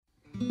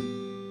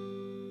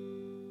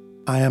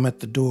I am at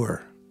the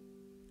door,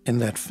 in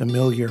that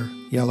familiar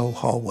yellow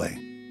hallway.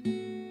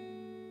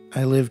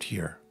 I lived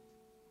here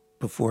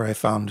before I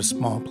found a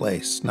small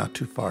place not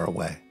too far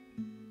away.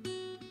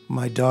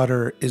 My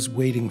daughter is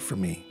waiting for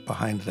me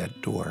behind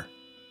that door.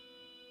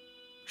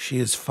 She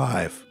is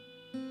 5.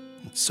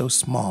 It's so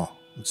small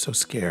and so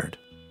scared.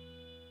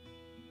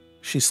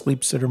 She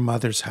sleeps at her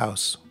mother's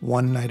house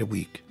one night a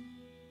week,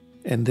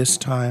 and this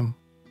time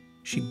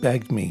she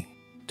begged me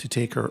to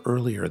take her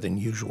earlier than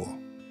usual.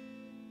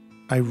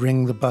 I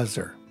ring the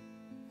buzzer.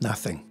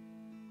 Nothing.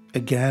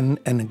 Again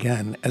and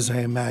again, as I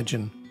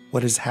imagine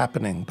what is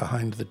happening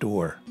behind the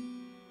door.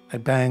 I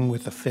bang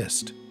with a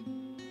fist,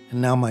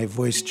 and now my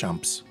voice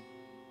jumps.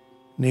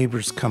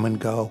 Neighbors come and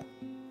go,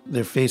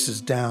 their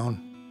faces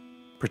down,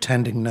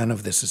 pretending none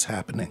of this is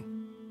happening.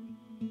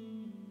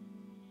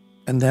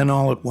 And then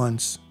all at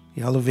once,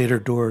 the elevator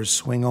doors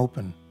swing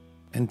open,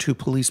 and 2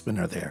 policemen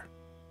are there.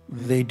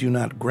 They do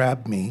not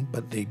grab me,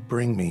 but they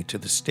bring me to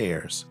the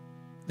stairs.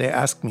 They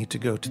ask me to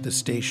go to the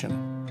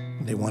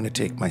station. They want to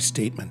take my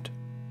statement.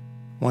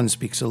 One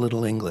speaks a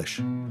little English.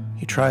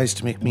 He tries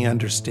to make me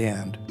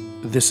understand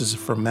this is a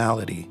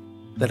formality,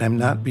 that I'm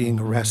not being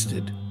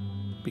arrested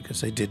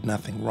because I did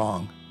nothing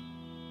wrong.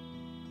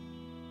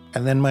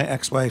 And then my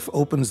ex-wife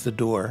opens the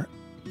door,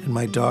 and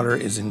my daughter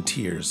is in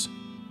tears.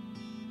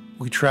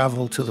 We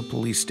travel to the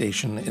police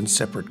station in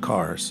separate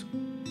cars.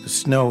 The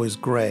snow is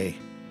gray,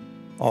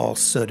 all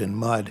soot and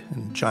mud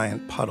and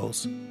giant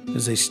puddles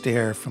as they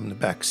stare from the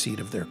back seat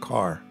of their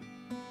car.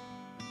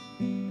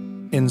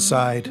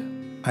 Inside,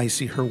 I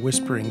see her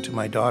whispering to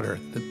my daughter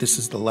that this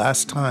is the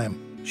last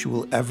time she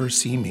will ever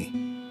see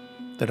me,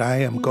 that I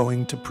am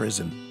going to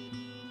prison.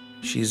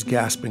 She is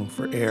gasping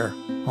for air,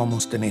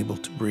 almost unable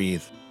to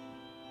breathe.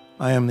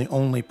 I am the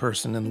only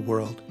person in the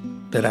world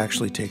that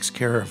actually takes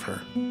care of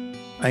her.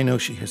 I know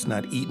she has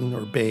not eaten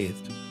or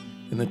bathed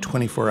in the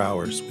 24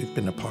 hours we've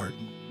been apart.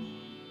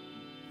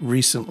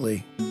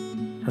 Recently,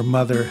 her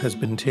mother has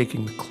been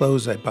taking the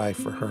clothes I buy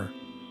for her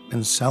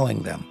and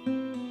selling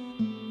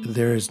them.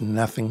 There is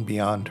nothing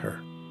beyond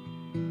her.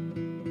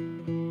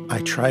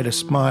 I try to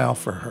smile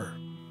for her,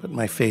 but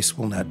my face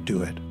will not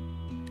do it.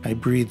 I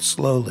breathe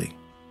slowly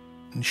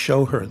and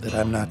show her that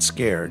I'm not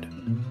scared.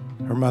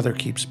 Her mother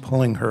keeps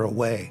pulling her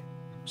away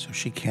so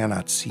she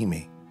cannot see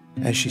me.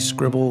 As she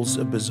scribbles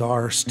a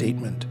bizarre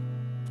statement,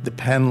 the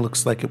pen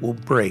looks like it will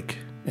break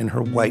in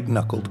her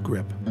white-knuckled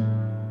grip.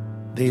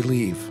 They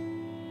leave,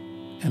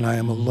 and I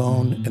am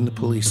alone in the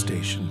police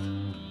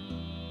station.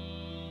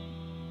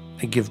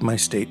 I give my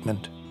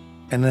statement,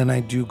 and then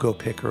I do go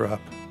pick her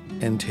up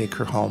and take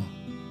her home,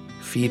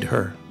 feed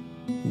her,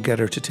 get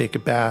her to take a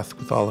bath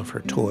with all of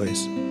her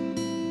toys.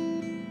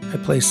 I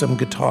play some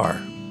guitar,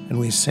 and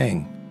we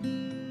sing.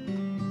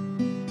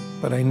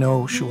 But I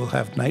know she will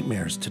have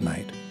nightmares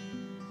tonight.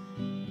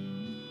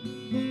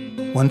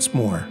 Once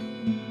more,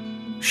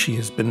 she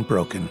has been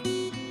broken.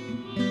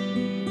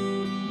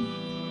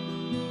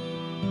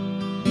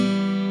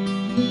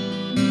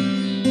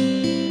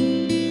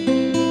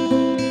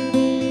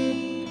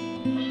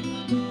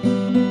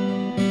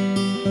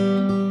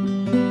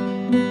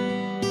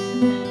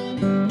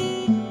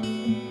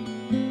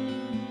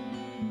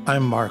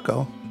 I'm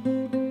Marco,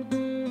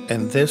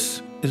 and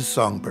this is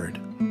Songbird.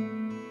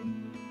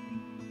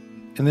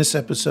 In this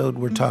episode,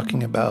 we're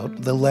talking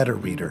about The Letter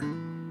Reader,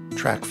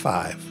 track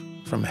 5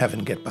 from Heaven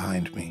Get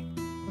Behind Me.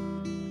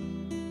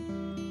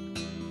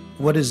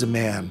 What is a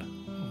man?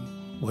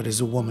 What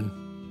is a woman?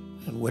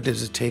 And what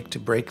does it take to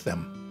break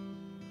them?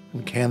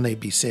 And can they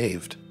be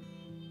saved?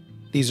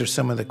 These are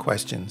some of the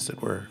questions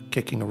that were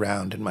kicking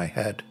around in my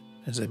head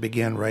as I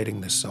began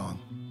writing this song.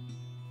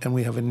 And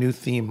we have a new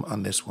theme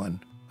on this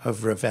one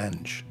of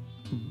revenge.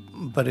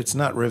 But it's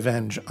not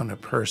revenge on a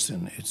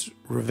person, it's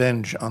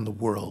revenge on the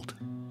world.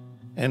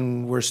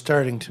 And we're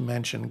starting to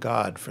mention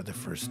God for the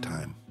first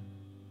time.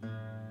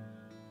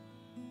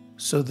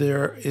 So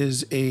there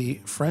is a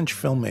French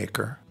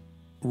filmmaker,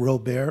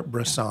 Robert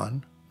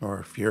Bresson, or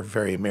if you're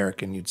very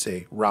American, you'd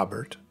say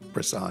Robert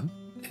Bresson.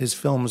 His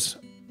films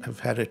have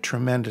had a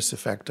tremendous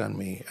effect on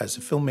me as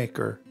a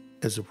filmmaker,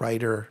 as a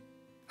writer.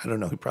 I don't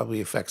know, he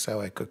probably affects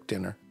how I cook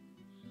dinner.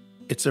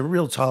 It's a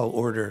real tall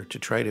order to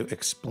try to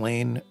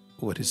explain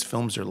what his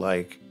films are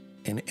like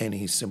in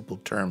any simple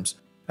terms.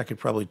 I could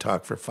probably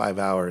talk for 5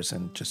 hours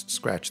and just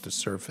scratch the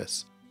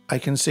surface. I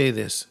can say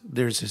this,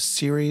 there's a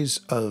series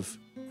of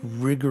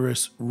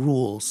rigorous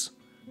rules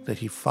that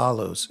he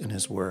follows in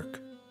his work.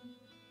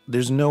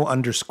 There's no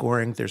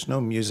underscoring, there's no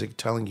music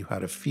telling you how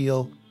to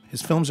feel.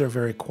 His films are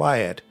very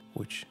quiet,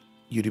 which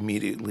you'd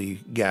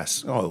immediately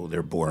guess, oh,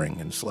 they're boring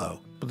and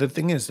slow. But the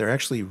thing is, they're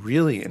actually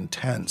really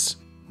intense,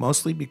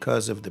 mostly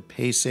because of the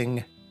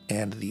pacing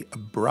and the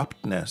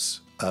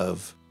abruptness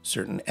of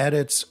certain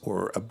edits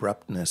or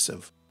abruptness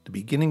of the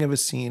beginning of a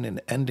scene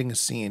and ending a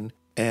scene,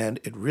 and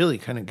it really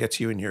kind of gets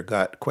you in your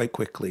gut quite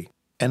quickly.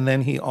 And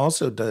then he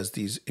also does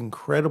these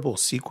incredible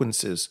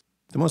sequences.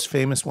 The most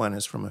famous one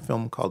is from a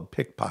film called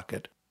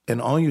Pickpocket.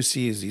 And all you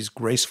see is these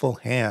graceful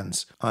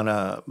hands on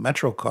a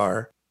metro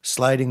car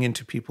sliding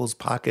into people's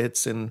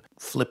pockets and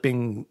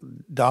flipping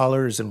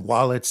dollars and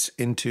wallets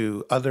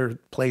into other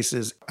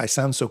places. I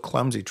sound so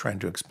clumsy trying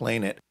to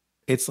explain it.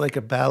 It's like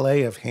a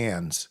ballet of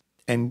hands.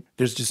 And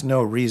there's just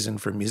no reason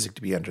for music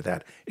to be under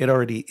that. It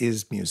already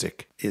is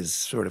music, is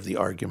sort of the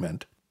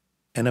argument.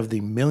 And of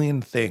the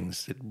million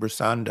things that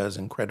Bresson does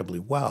incredibly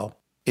well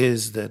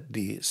is that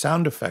the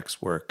sound effects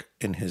work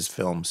in his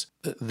films,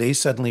 they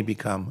suddenly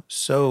become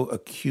so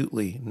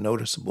acutely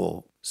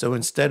noticeable. So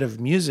instead of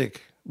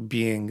music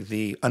being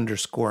the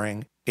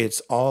underscoring, it's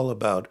all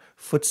about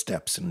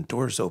footsteps and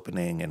doors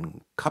opening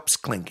and cups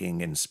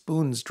clinking and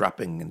spoons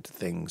dropping into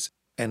things.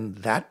 And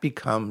that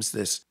becomes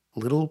this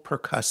little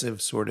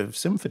percussive sort of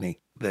symphony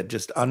that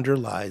just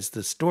underlies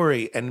the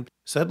story. And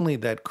suddenly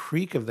that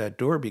creak of that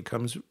door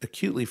becomes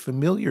acutely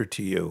familiar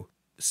to you.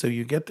 So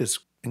you get this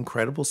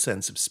incredible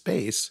sense of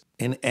space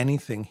in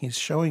anything he's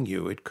showing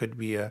you. It could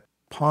be a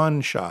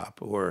pawn shop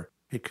or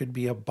it could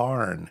be a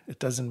barn. It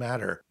doesn't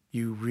matter.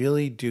 You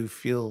really do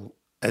feel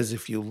as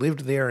if you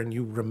lived there and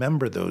you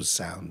remember those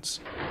sounds.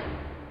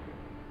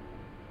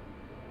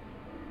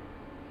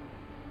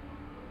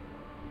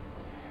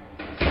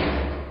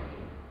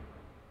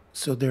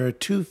 So there are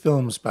two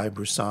films by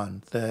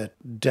Bresson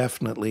that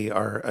definitely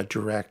are a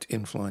direct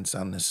influence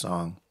on this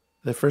song.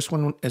 The first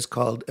one is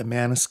called A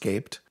Man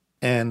Escaped,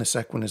 and the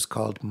second one is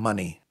called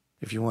Money.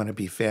 If you want to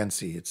be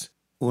fancy, it's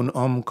Un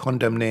homme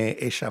condamné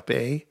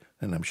échappé,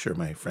 and I'm sure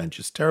my French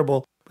is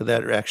terrible, but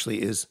that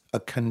actually is a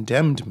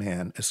condemned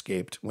man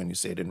escaped when you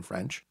say it in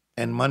French.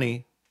 And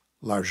Money,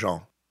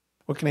 l'argent.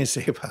 What can I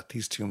say about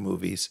these two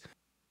movies?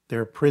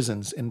 There are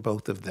prisons in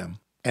both of them,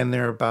 and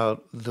they're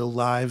about the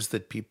lives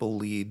that people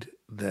lead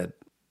that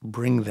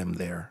bring them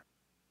there.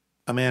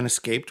 A Man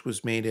Escaped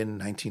was made in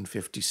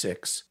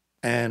 1956,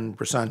 and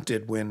Bresson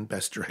did win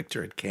Best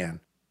Director at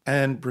Cannes.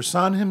 And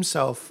Bresson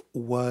himself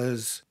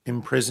was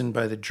imprisoned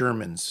by the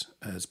Germans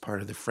as part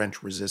of the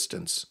French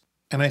resistance.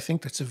 And I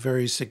think that's a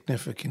very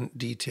significant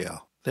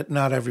detail that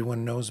not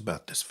everyone knows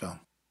about this film.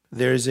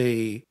 There's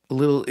a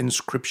little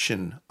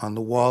inscription on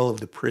the wall of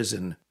the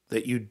prison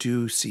that you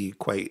do see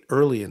quite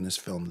early in this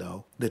film,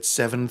 though, that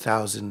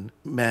 7,000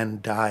 men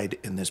died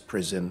in this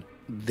prison.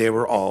 They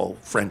were all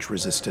French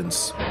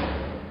resistance.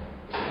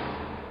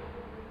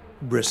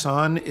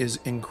 Bresson is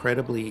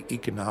incredibly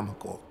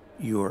economical.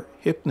 You're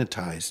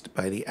hypnotized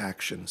by the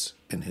actions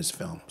in his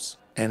films.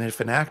 And if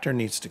an actor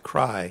needs to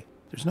cry,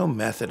 there's no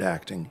method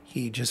acting.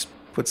 He just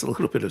puts a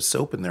little bit of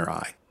soap in their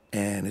eye.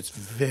 And it's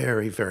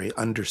very, very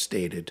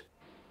understated.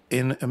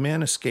 In A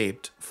Man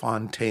Escaped,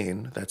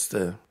 Fontaine, that's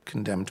the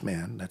condemned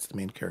man, that's the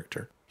main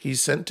character,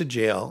 he's sent to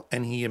jail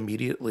and he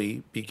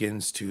immediately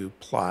begins to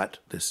plot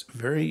this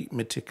very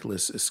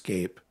meticulous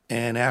escape.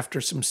 And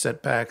after some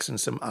setbacks and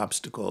some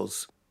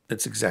obstacles,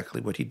 that's exactly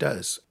what he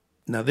does.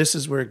 Now, this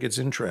is where it gets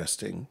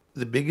interesting.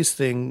 The biggest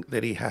thing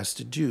that he has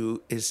to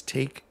do is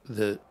take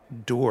the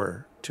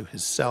door to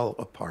his cell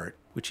apart,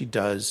 which he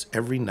does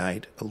every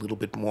night a little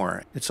bit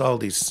more. It's all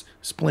these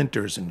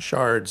splinters and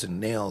shards and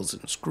nails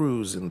and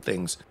screws and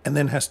things, and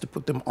then has to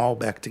put them all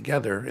back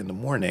together in the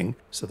morning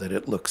so that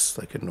it looks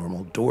like a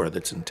normal door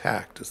that's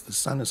intact as the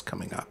sun is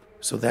coming up.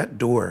 So that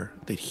door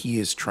that he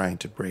is trying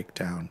to break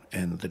down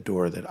and the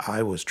door that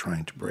I was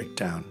trying to break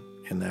down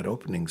in that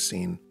opening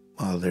scene,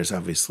 well, there's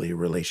obviously a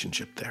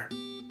relationship there.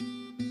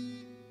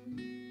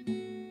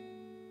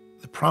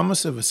 The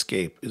promise of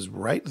escape is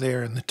right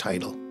there in the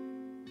title.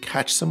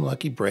 Catch some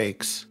lucky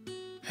breaks,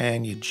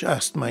 and you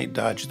just might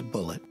dodge the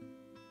bullet.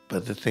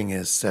 But the thing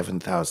is,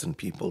 7,000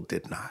 people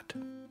did not.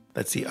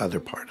 That's the other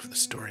part of the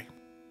story.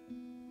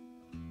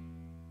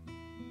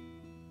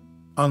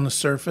 On the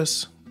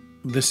surface,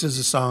 this is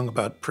a song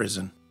about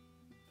prison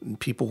and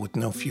people with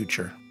no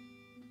future.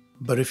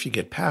 But if you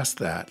get past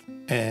that,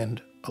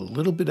 and a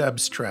little bit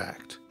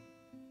abstract,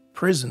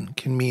 prison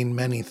can mean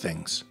many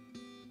things.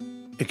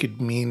 It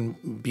could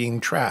mean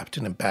being trapped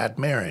in a bad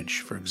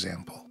marriage, for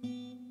example,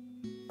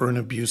 or an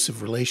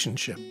abusive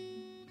relationship.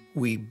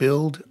 We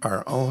build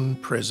our own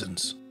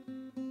prisons.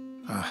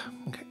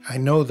 Okay. I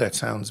know that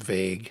sounds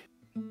vague.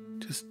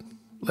 Just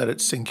let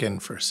it sink in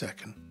for a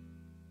second.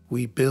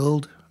 We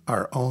build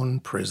our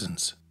own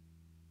prisons.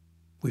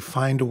 We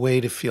find a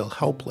way to feel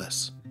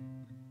helpless.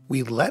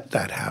 We let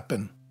that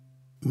happen.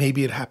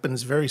 Maybe it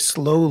happens very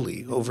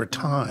slowly over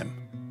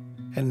time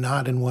and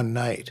not in one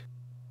night,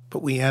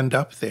 but we end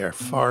up there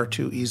far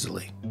too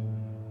easily.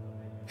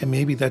 And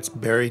maybe that's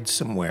buried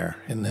somewhere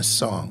in this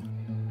song.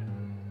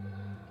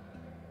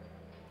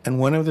 And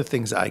one of the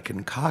things I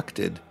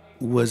concocted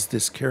was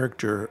this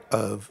character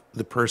of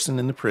the person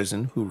in the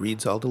prison who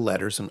reads all the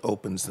letters and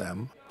opens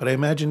them. But I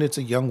imagine it's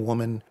a young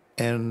woman,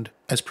 and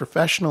as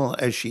professional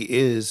as she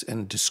is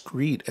and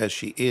discreet as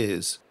she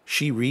is,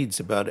 she reads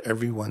about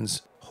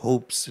everyone's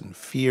hopes and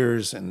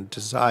fears and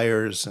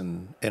desires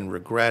and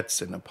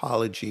regrets and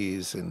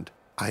apologies. And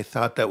I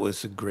thought that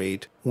was a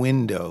great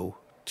window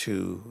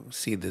to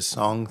see this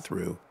song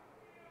through.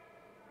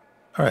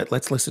 All right,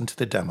 let's listen to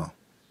the demo.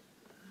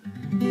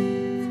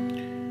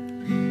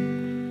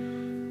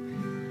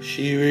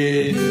 She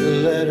reads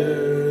the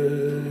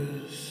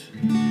letters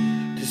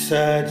to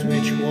decides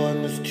which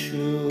ones to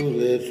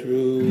let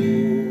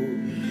through,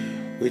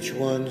 which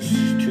ones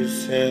to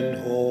send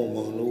home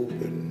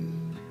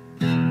unopened.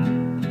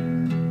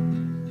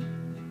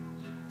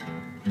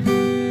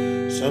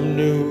 Some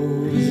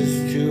news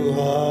is too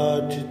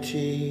hard to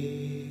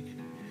take,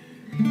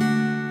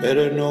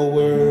 better know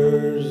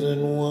words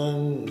than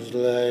ones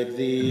like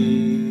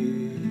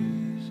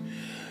these.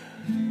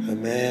 A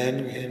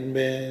man can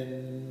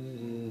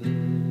bend,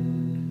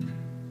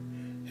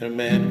 and a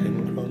man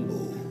can crumble.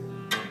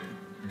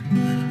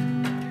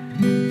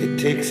 It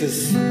takes a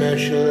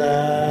special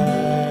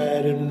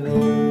eye to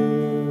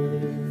know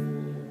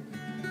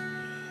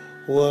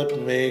what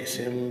makes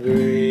him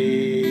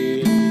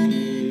break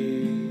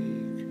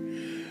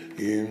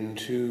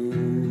into.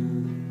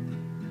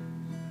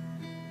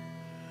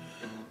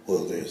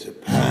 Well, there's a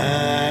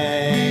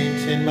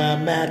pint in my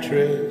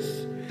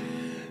mattress,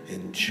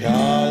 and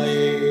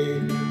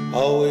Charlie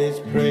always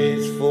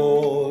prays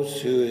for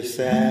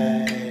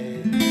suicide.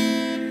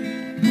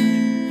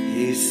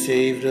 He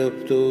saved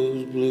up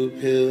those blue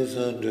pills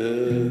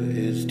under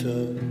his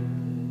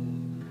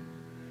tongue,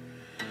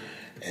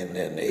 and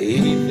then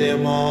ate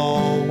them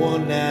all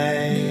one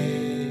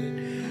night.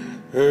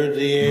 Heard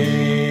the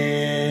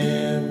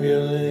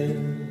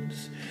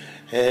ambulance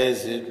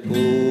as it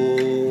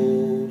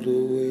pulled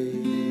away,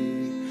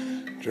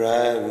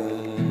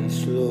 driving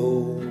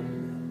slow.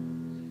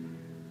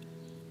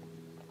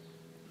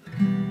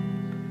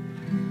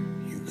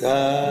 You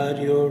got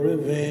your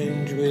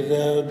revenge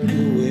without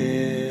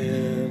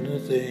doing a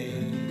thing.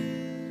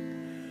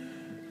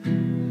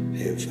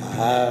 If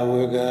I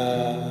were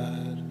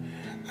God,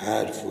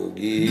 I'd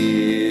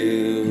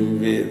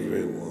forgive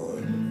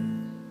everyone.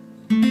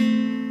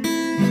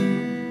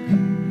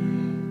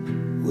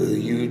 Will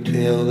you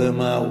tell them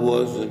I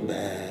was a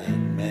bad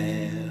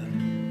man?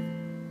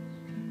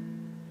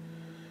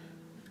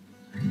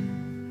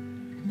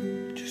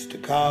 Just a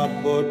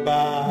cardboard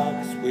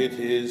box with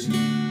his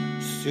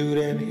suit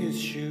and his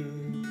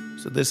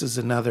shoes. So this is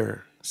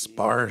another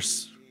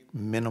sparse,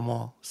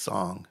 minimal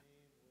song,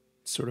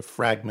 sort of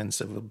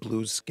fragments of a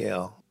blues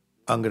scale.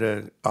 I'm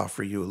going to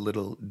offer you a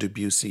little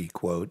Debussy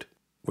quote.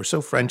 We're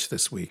so French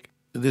this week.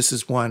 This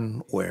is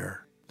one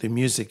where the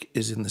music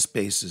is in the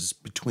spaces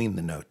between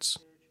the notes.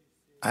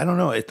 I don't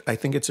know, I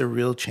think it's a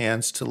real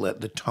chance to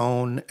let the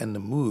tone and the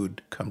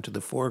mood come to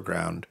the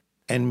foreground,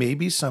 and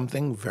maybe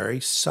something very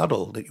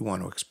subtle that you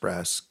want to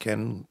express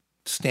can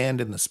stand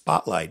in the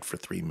spotlight for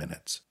 3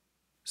 minutes.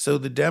 So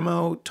the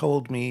demo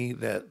told me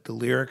that the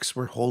lyrics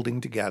were holding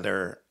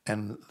together,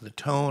 and the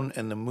tone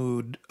and the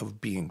mood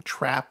of being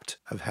trapped,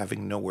 of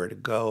having nowhere to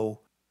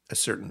go, a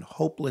certain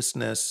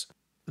hopelessness,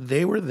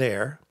 they were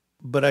there,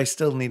 but I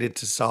still needed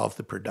to solve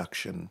the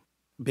production.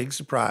 Big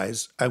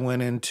surprise, I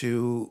went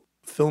into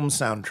film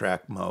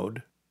soundtrack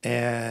mode,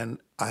 and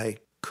I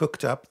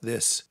cooked up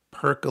this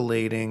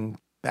percolating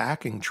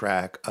backing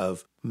track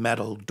of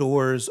metal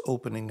doors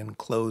opening and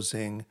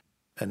closing,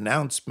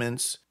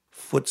 announcements,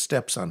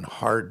 footsteps on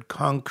hard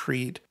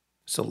concrete,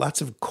 so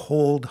lots of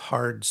cold,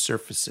 hard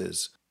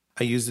surfaces.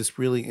 I use this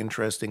really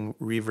interesting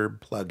reverb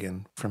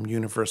plugin from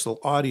Universal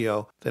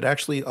Audio that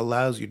actually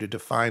allows you to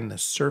define the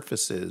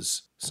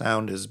surfaces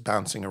sound is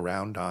bouncing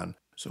around on.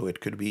 So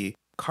it could be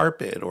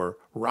carpet or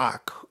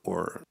rock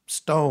or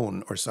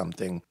stone or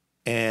something,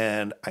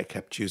 and I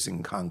kept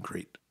choosing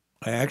concrete.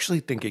 I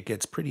actually think it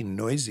gets pretty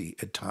noisy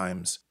at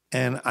times,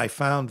 and I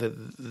found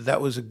that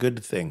that was a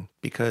good thing,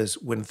 because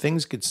when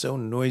things get so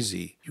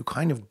noisy, you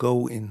kind of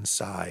go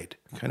inside,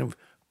 kind of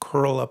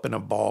curl up in a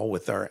ball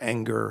with our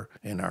anger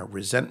and our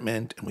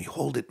resentment, and we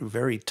hold it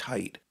very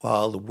tight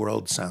while the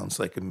world sounds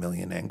like a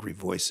million angry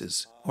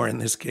voices, or in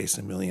this case,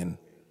 a million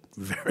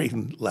very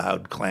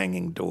loud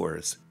clanging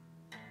doors.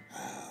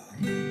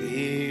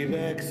 Be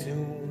back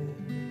soon.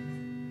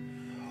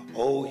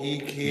 Oh, he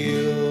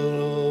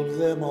killed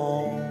them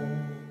all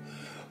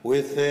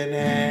with an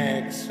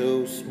axe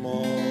so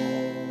small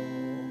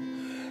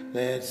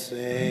that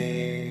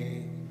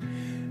sank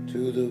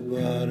to the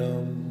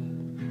bottom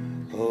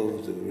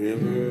of the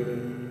river.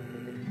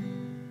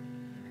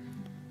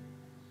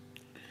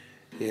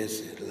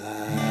 Yes, it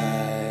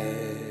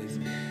lies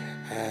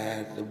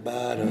at the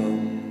bottom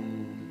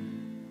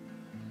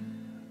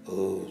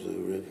of the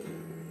river.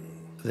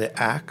 The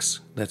axe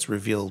that's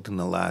revealed in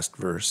the last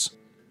verse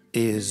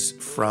is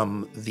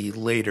from the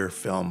later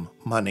film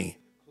Money,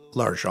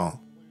 L'Argent.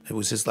 It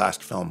was his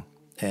last film,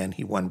 and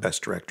he won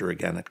Best Director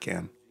again at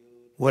Cannes.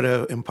 What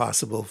an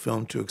impossible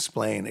film to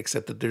explain,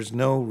 except that there's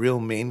no real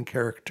main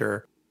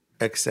character,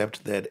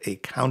 except that a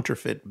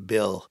counterfeit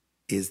bill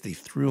is the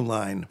through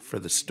line for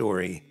the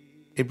story.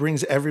 It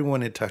brings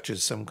everyone it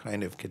touches some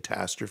kind of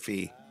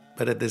catastrophe,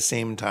 but at the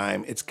same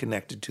time, it's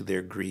connected to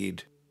their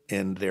greed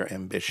and their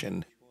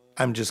ambition.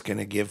 I'm just going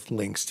to give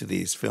links to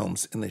these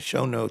films in the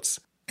show notes,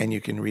 and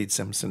you can read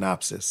some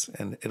synopsis,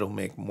 and it'll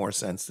make more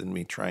sense than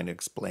me trying to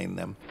explain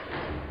them.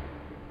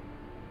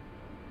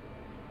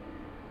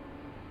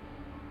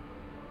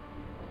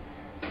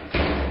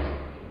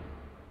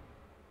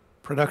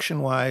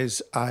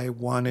 Production-wise, I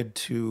wanted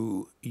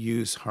to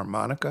use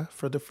harmonica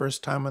for the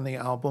first time on the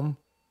album,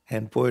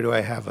 and boy, do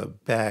I have a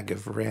bag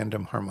of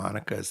random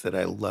harmonicas that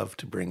I love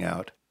to bring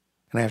out.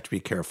 And I have to be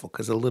careful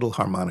because a little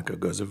harmonica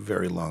goes a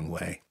very long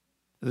way.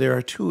 There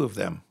are two of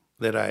them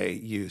that I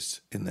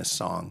use in this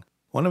song.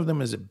 One of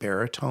them is a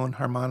baritone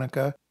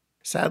harmonica.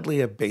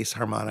 Sadly, a bass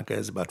harmonica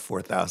is about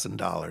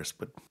 $4,000,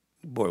 but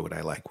boy, would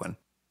I like one.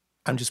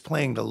 I'm just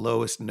playing the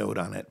lowest note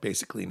on it,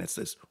 basically, and it's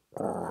this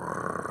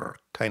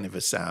kind of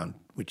a sound,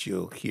 which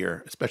you'll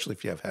hear, especially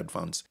if you have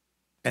headphones.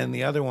 And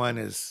the other one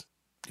is,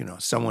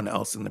 someone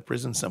else in the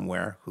prison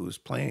somewhere who's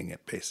playing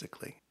it,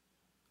 basically.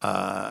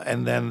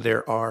 And then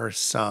there are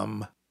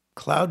some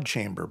cloud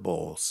chamber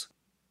bowls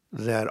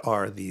that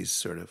are these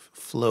sort of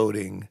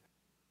floating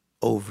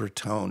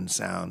overtone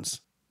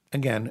sounds.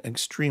 Again,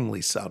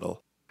 extremely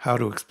subtle. How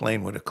to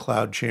explain what a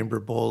cloud chamber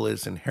bowl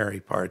is in Harry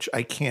Partch?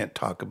 I can't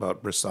talk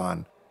about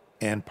Bresson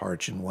and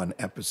Partch in one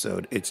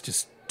episode. It's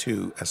just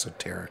too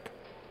esoteric.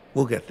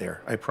 We'll get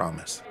there, I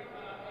promise.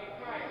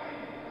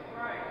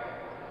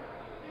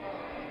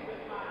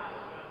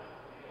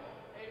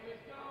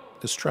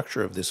 The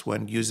structure of this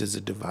one uses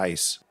a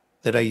device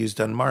that I used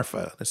on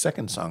Marfa, the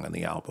second song on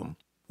the album,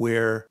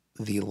 where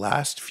the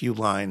last few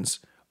lines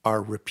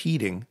are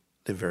repeating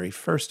the very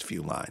first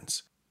few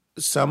lines.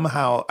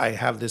 Somehow I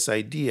have this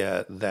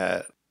idea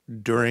that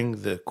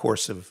during the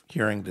course of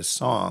hearing this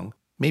song,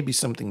 maybe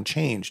something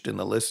changed in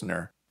the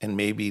listener, and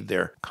maybe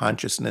their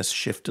consciousness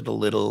shifted a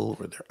little,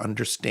 or their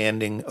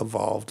understanding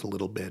evolved a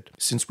little bit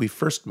since we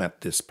first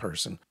met this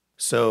person.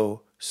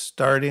 So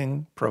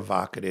starting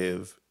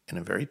provocative in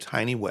a very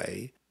tiny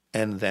way,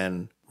 and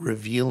then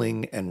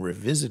revealing and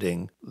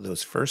revisiting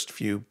those first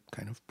few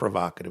kind of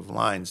provocative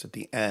lines at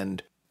the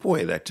end,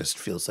 boy, that just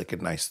feels like a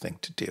nice thing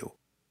to do.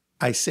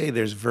 I say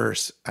there's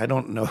verse. I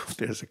don't know if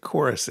there's a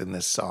chorus in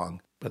this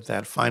song, but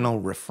that final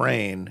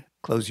refrain,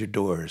 close your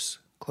doors,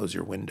 close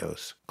your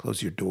windows,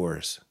 close your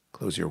doors,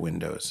 close your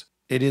windows.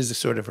 It is a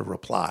sort of a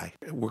reply.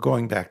 We're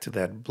going back to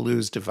that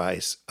blues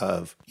device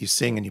of you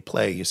sing and you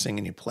play, you sing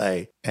and you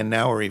play. And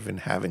now we're even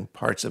having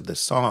parts of the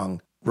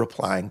song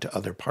replying to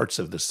other parts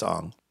of the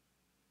song.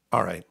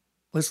 All right,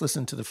 let's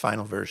listen to the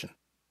final version.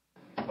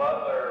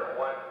 Butler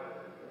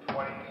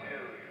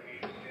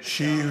 122.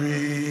 She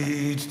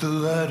reads the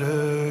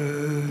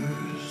letters,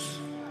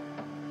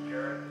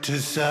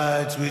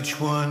 decides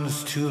which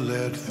ones to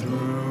let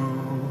through,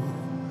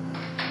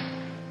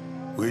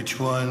 which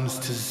ones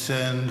to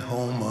send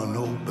home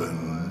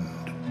unopened.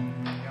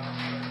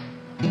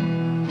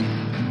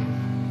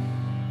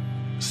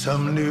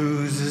 Some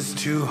news is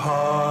too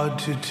hard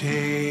to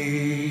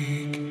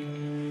take.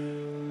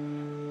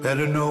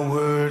 Better know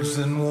words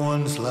than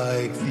ones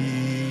like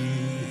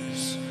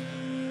these.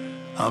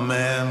 A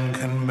man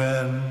can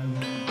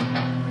bend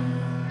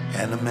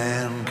and a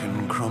man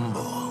can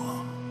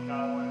crumble.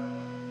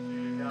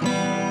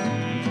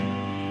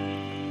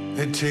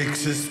 It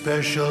takes a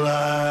special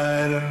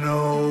eye to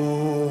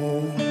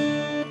know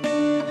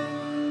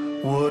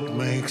what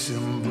makes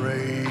him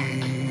break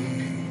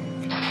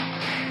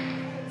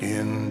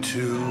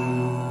into.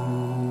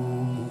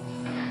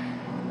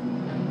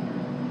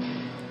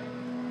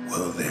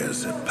 Well,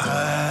 there's a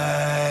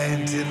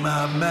pint in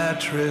my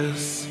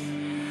mattress,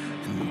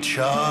 and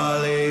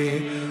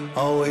Charlie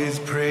always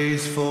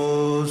prays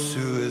for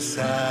suicides.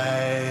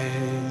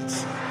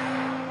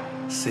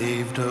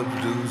 Saved up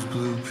those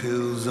blue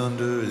pills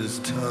under his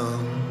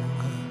tongue,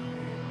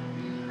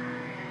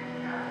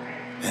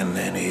 and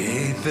then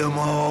he ate them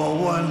all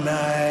one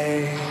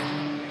night.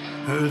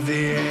 Heard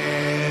the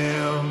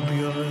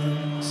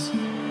ambulance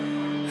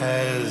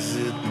as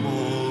it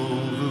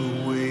pulled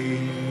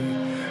away,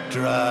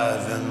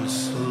 driving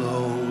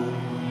slow.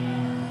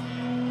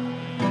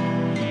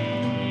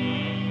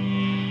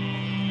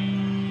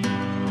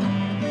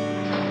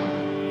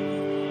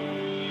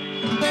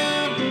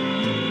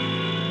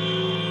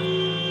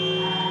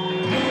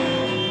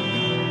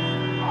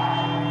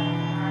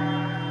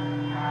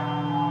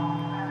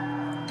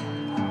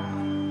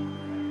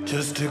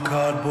 Just a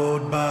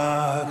cardboard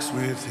box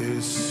with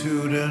his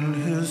suit and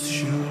his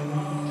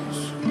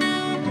shoes.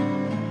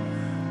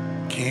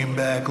 Came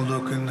back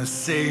looking the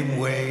same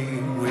way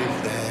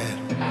with that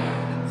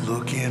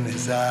look in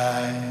his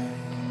eye.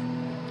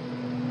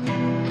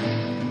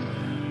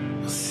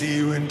 I'll see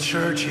you in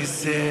church, he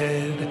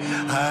said.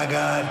 I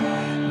got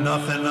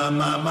nothing on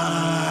my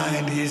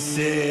mind, he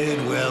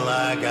said. Well,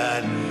 I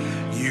got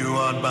you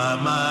on my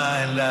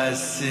mind, I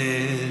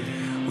said.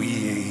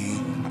 We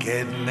ain't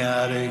getting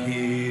out of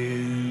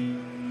here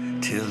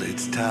till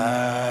it's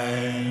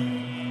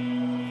time.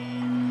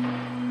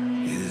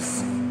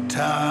 His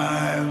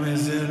time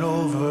isn't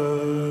over.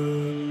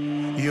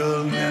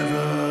 You'll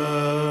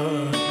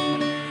never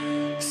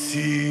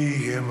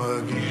see him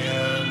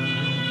again.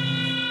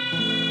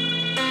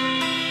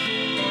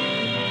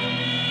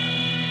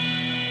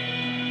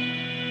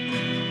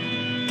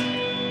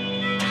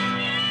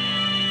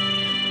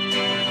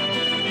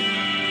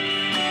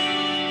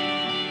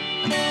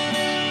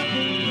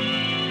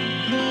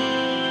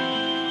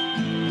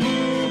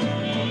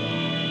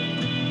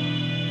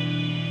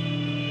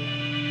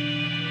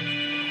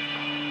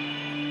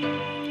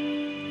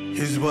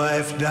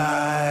 wife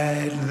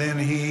died, then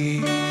he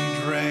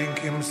drank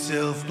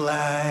himself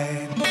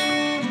blind.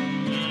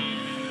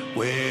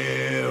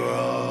 Where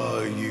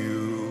are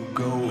you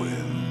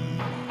going?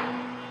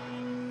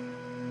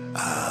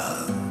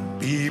 I'll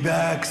be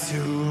back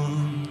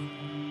soon.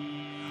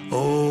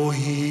 Oh,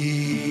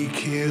 he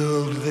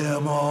killed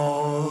them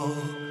all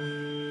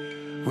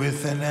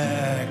with an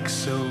axe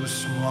so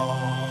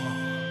small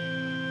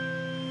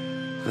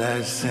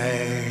that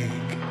sank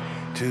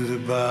to the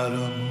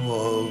bottom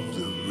of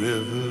the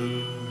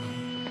river.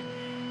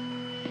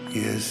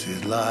 Yes,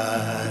 it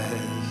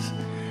lies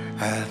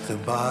at the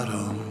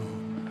bottom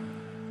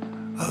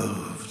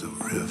of the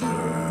river.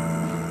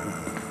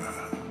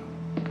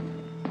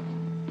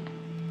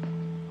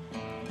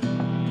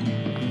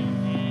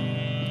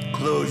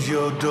 Close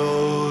your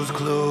doors,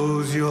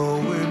 close your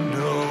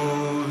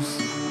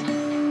windows,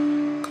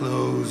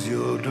 close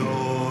your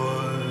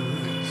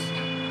doors,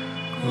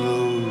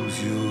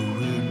 close your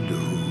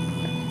windows.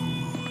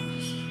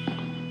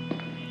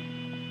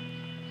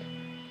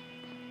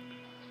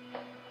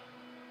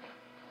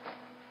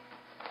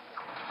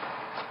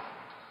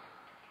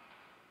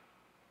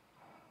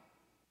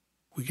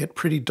 We get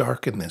pretty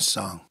dark in this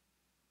song.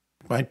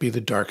 It might be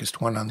the darkest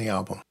one on the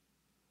album.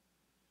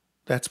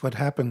 That's what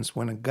happens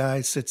when a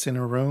guy sits in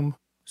a room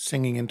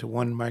singing into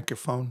one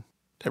microphone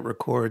that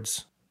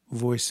records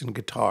voice and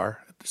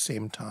guitar at the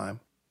same time.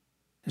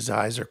 His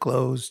eyes are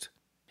closed,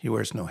 he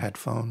wears no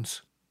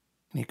headphones,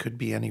 and he could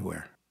be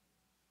anywhere.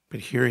 But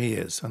here he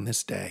is on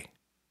this day,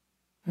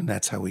 and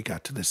that's how we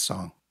got to this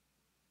song.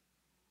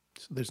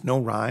 So there's no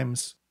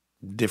rhymes,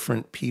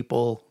 different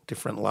people,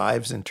 different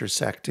lives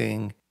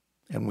intersecting,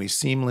 and we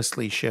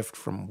seamlessly shift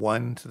from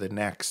one to the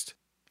next.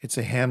 It's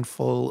a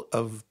handful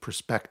of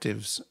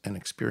perspectives and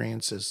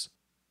experiences,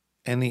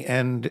 and the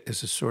end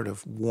is a sort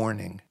of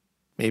warning.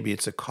 Maybe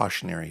it's a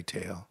cautionary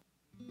tale.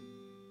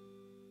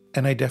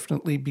 And I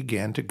definitely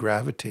began to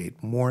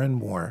gravitate more and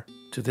more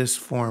to this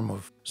form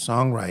of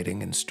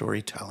songwriting and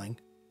storytelling,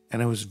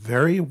 and I was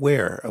very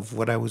aware of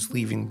what I was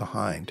leaving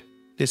behind.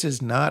 This is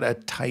not a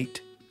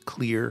tight,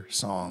 clear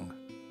song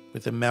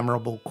with a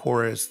memorable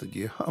chorus that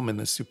you hum in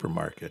the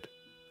supermarket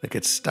that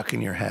gets stuck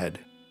in your head.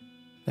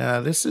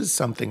 Now, this is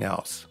something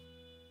else.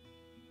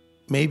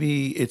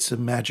 Maybe it's a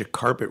magic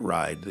carpet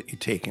ride that you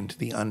take into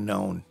the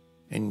unknown,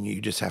 and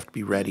you just have to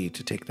be ready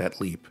to take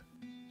that leap.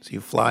 So you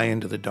fly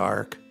into the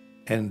dark,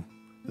 and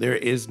there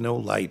is no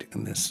light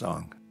in this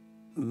song.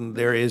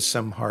 There is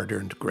some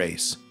hard-earned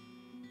grace,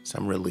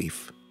 some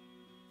relief,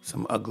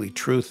 some ugly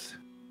truth.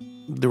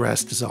 The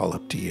rest is all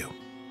up to you.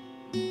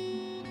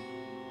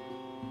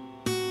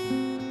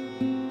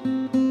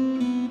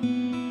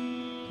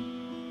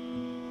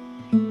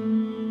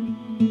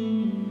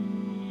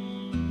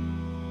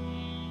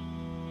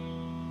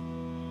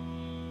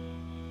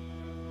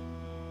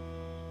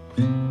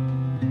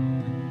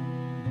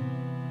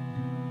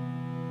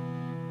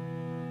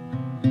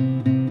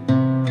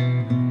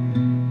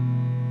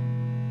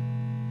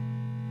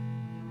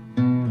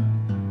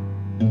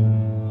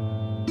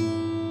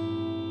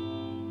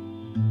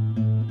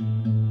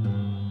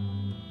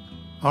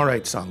 All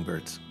right,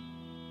 songbirds.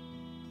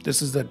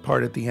 This is that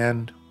part at the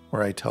end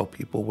where I tell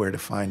people where to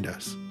find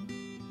us.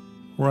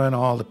 We're on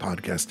all the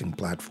podcasting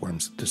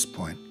platforms at this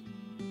point.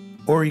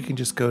 Or you can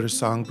just go to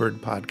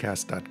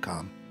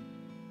songbirdpodcast.com.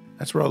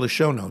 That's where all the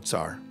show notes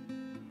are.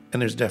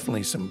 And there's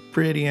definitely some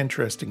pretty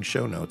interesting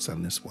show notes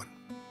on this one.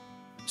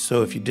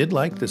 So if you did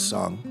like this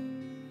song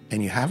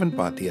and you haven't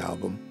bought the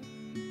album,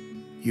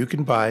 you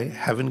can buy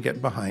Heaven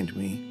Get Behind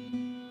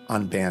Me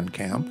on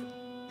Bandcamp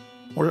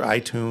or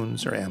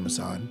iTunes or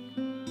Amazon.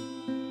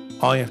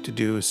 All you have to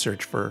do is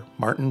search for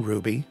Martin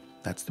Ruby,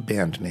 that's the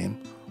band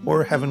name,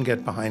 or Heaven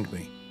Get Behind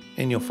Me,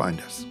 and you'll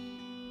find us.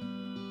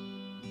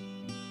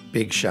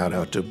 Big shout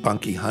out to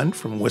Bunky Hunt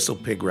from Whistle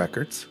Pig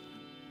Records,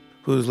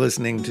 who's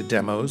listening to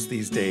demos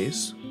these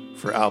days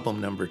for album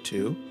number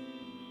 2.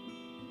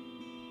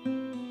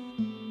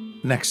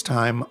 Next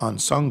time on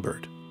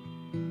Songbird,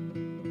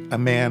 a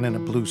man in a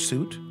blue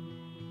suit,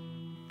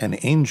 an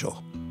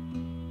angel,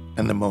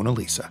 and the Mona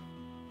Lisa.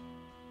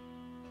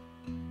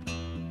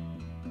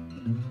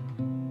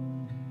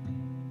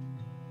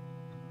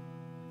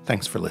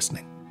 Thanks for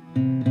listening.